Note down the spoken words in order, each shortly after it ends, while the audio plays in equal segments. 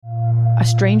a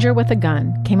stranger with a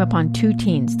gun came upon two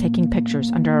teens taking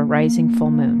pictures under a rising full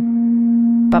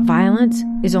moon. But violence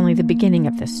is only the beginning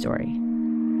of this story.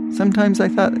 Sometimes I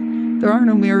thought, there are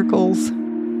no miracles.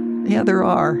 Yeah, there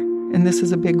are, and this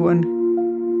is a big one.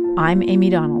 I'm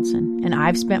Amy Donaldson, and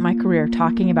I've spent my career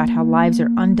talking about how lives are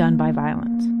undone by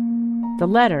violence. The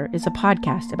Letter is a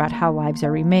podcast about how lives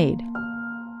are remade.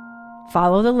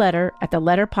 Follow The Letter at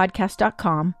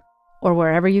theletterpodcast.com or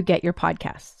wherever you get your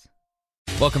podcasts.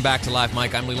 Welcome back to Live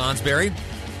Mike. I'm Lee Lonsberry.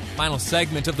 Final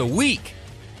segment of the week.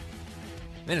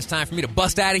 Then it's time for me to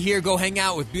bust out of here, go hang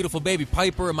out with beautiful baby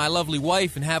Piper and my lovely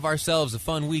wife, and have ourselves a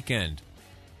fun weekend.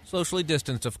 Socially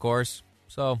distanced, of course.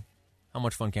 So, how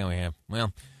much fun can we have?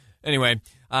 Well, anyway,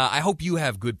 I hope you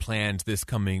have good plans this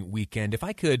coming weekend. If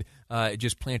I could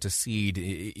just plant a seed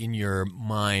in your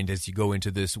mind as you go into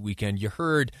this weekend. You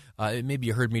heard, maybe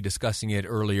you heard me discussing it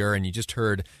earlier, and you just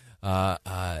heard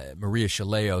Maria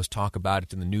Chaleos talk about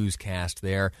it in the newscast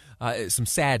there. Some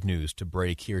sad news to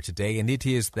break here today, and it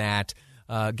is that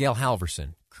Gail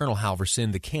Halvorson, Colonel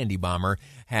Halvorson, the candy bomber,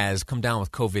 has come down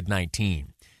with COVID-19.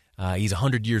 He's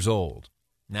 100 years old.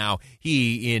 Now,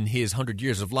 he, in his 100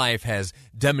 years of life, has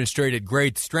demonstrated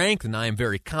great strength, and I am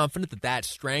very confident that that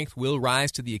strength will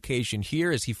rise to the occasion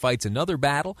here as he fights another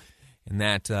battle, and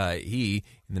that he,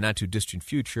 in the not-too-distant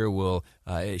future, will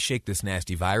shake this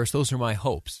nasty virus. Those are my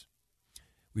hopes.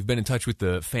 We've been in touch with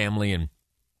the family, and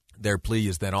their plea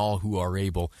is that all who are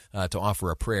able to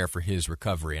offer a prayer for his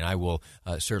recovery, and I will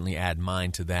certainly add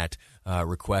mine to that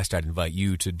request. I'd invite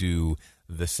you to do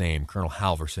the same. Colonel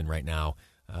Halvorson right now,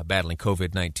 battling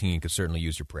COVID-19, could certainly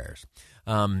use your prayers.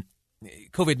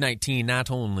 COVID-19 not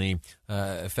only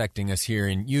affecting us here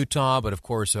in Utah, but of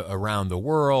course around the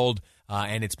world,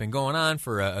 and it's been going on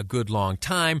for a good long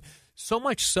time. So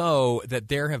much so that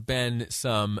there have been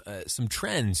some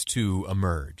trends to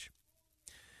emerge.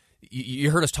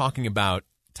 You heard us talking about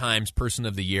Times Person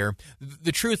of the Year.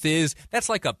 The truth is, that's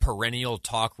like a perennial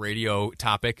talk radio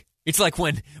topic. It's like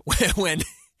when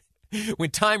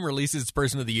Time releases its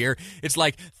Person of the Year, it's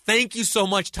like, thank you so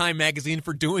much, Time Magazine,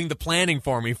 for doing the planning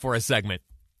for me for a segment.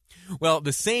 Well,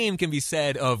 the same can be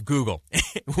said of Google.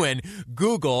 When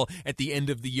Google, at the end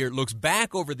of the year, looks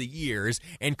back over the years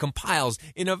and compiles,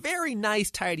 in a very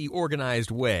nice, tidy,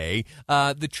 organized way,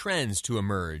 the trends to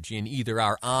emerge in either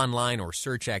our online or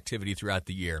search activity throughout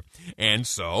the year. And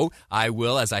so, I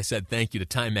will, as I said, thank you to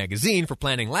Time Magazine for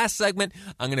planning last segment.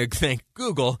 I'm going to thank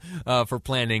Google for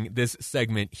planning this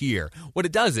segment here. What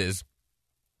it does is,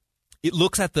 it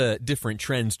looks at the different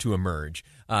trends to emerge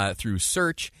through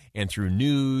search and through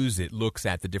news. It looks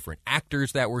at the different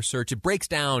actors that were searched. It breaks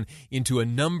down into a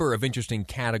number of interesting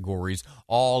categories,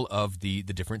 all of the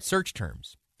different search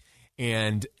terms.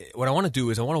 And what I want to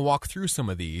do is I want to walk through some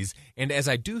of these. And as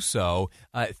I do so,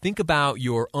 think about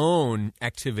your own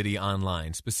activity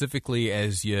online, specifically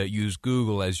as you use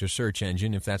Google as your search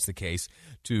engine, if that's the case,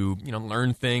 to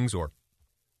learn things or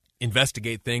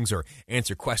investigate things or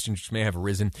answer questions which may have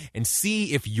arisen, and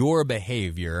see if your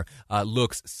behavior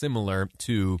looks similar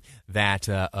to that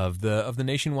of the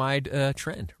nationwide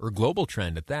trend or global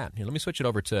trend at that. Here, let me switch it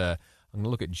over to, I'm going to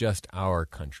look at just our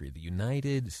country, the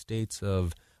United States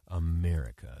of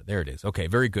America. There it is. Okay,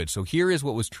 very good. So here is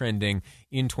what was trending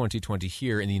in 2020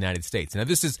 here in the United States. Now,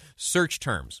 this is search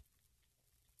terms.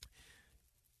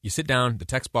 You sit down, the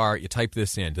text bar, you type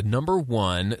this in. The number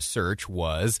one search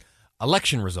was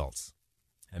election results.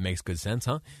 That makes good sense,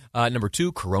 huh? Number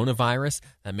two, coronavirus.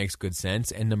 That makes good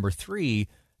sense. And number three,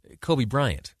 Kobe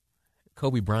Bryant.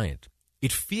 Kobe Bryant.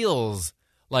 It feels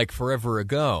like forever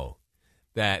ago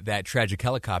that tragic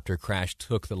helicopter crash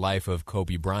took the life of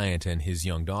Kobe Bryant and his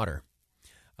young daughter.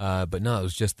 But no, it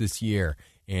was just this year.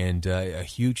 And a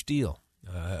huge deal.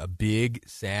 A big,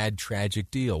 sad, tragic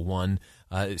deal. One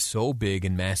so big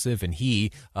and massive. And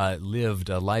he lived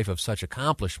a life of such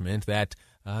accomplishment that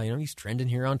he's trending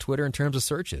here on Twitter in terms of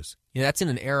searches. That's in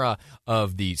an era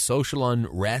of the social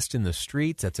unrest in the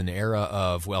streets. That's an era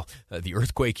of, the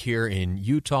earthquake here in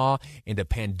Utah and a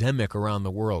pandemic around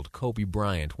the world. Kobe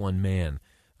Bryant, one man,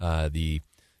 the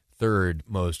third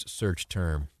most searched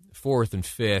term. Fourth and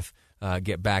fifth,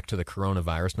 get back to the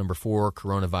coronavirus. Number four,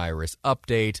 coronavirus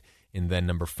update. And then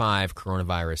number five,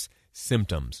 coronavirus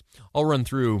symptoms. I'll run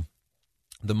through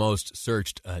the most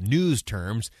searched news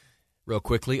terms real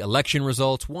quickly. Election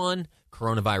results, 1.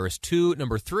 Coronavirus, 2.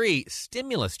 Number 3,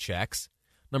 stimulus checks.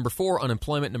 Number 4,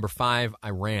 unemployment. Number 5,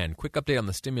 Iran. Quick update on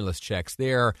the stimulus checks.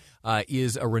 There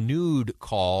is a renewed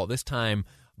call, this time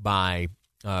by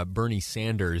Bernie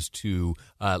Sanders, to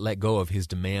let go of his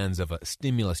demands of a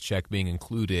stimulus check being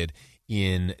included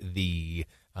in the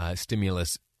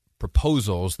stimulus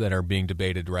proposals that are being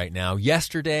debated right now.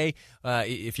 Yesterday,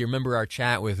 if you remember our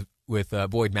chat with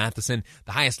Boyd Matheson,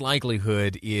 the highest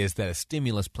likelihood is that a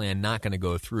stimulus plan not going to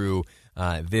go through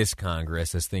this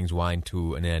Congress as things wind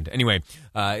to an end. Anyway,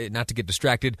 not to get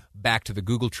distracted, back to the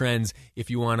Google Trends. If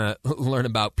you want to learn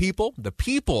about the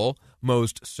people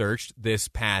most searched this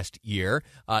past year,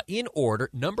 in order,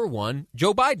 number one,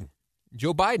 Joe Biden.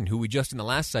 Joe Biden, who we just in the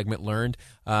last segment learned,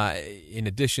 in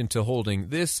addition to holding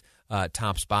this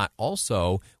top spot,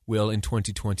 also will in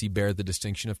 2020 bear the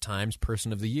distinction of Times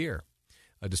Person of the Year,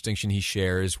 a distinction he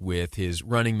shares with his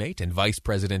running mate and Vice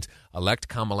President-elect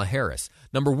Kamala Harris.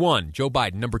 Number one, Joe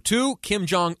Biden. Number two, Kim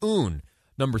Jong-un.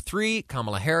 Number three,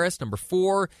 Kamala Harris. Number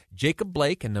four, Jacob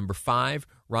Blake. And number five,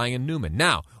 Ryan Newman.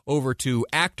 Now, over to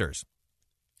actors.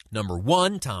 Number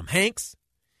one, Tom Hanks.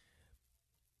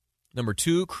 Number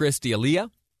two, Chris D'Elia.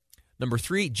 Number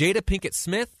three, Jada Pinkett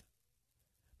Smith.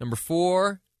 Number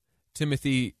four,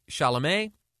 Timothy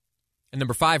Chalamet. And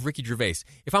number five, Ricky Gervais.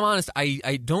 If I'm honest,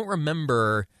 I don't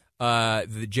remember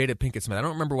the Jada Pinkett Smith. I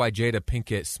don't remember why Jada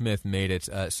Pinkett Smith made it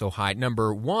so high.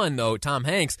 Number one, though, Tom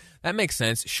Hanks, that makes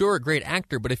sense. Sure, a great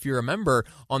actor, but if you remember,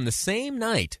 on the same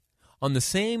night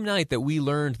that we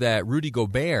learned that Rudy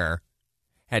Gobert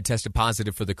had tested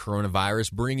positive for the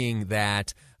coronavirus, bringing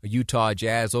that Utah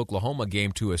Jazz-Oklahoma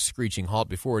game to a screeching halt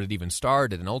before it had even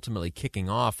started, and ultimately kicking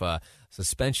off a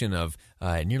suspension of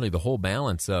nearly the whole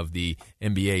balance of the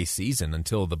NBA season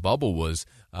until the bubble was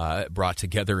brought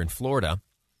together in Florida.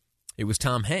 It was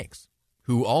Tom Hanks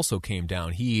who also came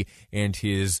down, he and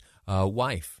his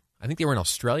wife. I think they were in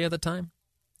Australia at the time.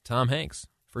 Tom Hanks,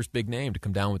 first big name to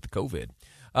come down with the COVID.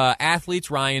 Athletes,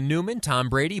 Ryan Newman, Tom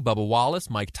Brady, Bubba Wallace,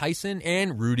 Mike Tyson,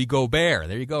 and Rudy Gobert.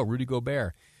 There you go, Rudy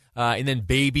Gobert. And then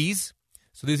babies.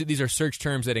 So these are search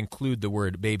terms that include the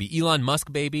word baby. Elon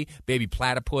Musk baby, baby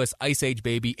platypus, Ice Age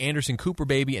baby, Anderson Cooper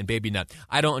baby, and baby nut.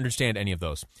 I don't understand any of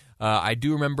those. I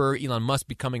do remember Elon Musk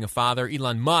becoming a father.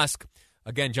 Elon Musk,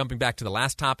 again, jumping back to the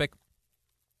last topic,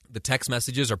 the text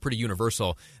messages are pretty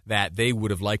universal that they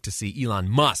would have liked to see Elon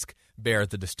Musk bear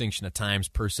the distinction of Times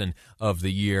Person of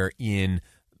the Year in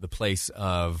the place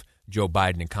of Joe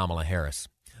Biden and Kamala Harris.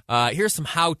 Here's some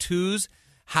how-tos.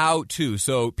 How-to.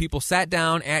 So people sat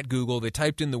down at Google. They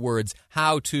typed in the words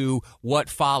how to, what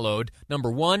followed. Number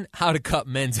one, how to cut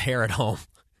men's hair at home.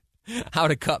 How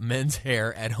to cut men's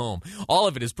hair at home. All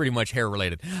of it is pretty much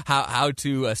hair-related. How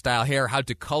to style hair, how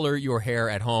to color your hair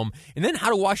at home, and then how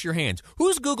to wash your hands.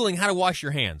 Who's Googling how to wash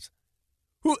your hands?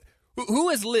 Who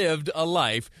has lived a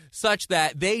life such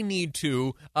that they need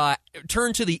to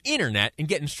turn to the internet and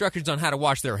get instructions on how to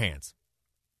wash their hands?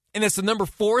 And that's the number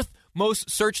fourth most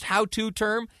searched how-to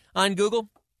term on Google.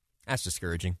 That's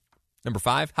discouraging. Number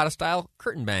five, how to style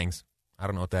curtain bangs. I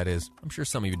don't know what that is. I'm sure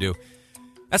some of you do.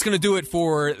 That's going to do it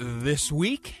for this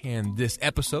week and this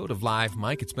episode of Live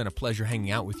Mike. It's been a pleasure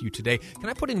hanging out with you today. Can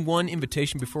I put in one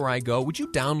invitation before I go? Would you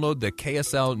download the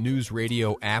KSL News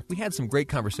Radio app? We had some great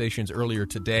conversations earlier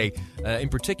today, in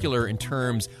particular in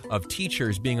terms of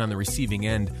teachers being on the receiving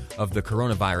end of the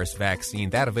coronavirus vaccine.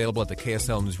 That available at the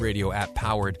KSL News Radio app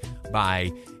powered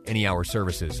by Any Hour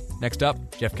Services. Next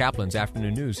up, Jeff Kaplan's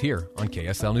Afternoon News here on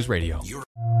KSL News Radio.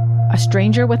 A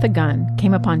stranger with a gun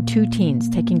came upon two teens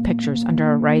taking pictures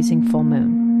under a rising full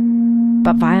moon.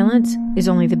 But violence is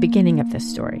only the beginning of this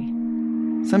story.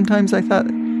 Sometimes I thought,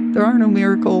 there are no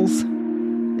miracles.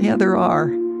 Yeah, there are,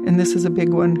 and this is a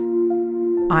big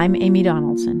one. I'm Amy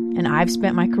Donaldson, and I've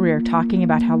spent my career talking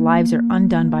about how lives are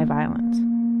undone by violence.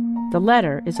 The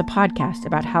Letter is a podcast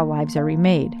about how lives are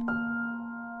remade.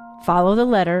 Follow The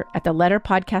Letter at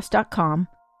theletterpodcast.com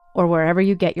or wherever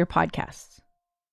you get your podcasts.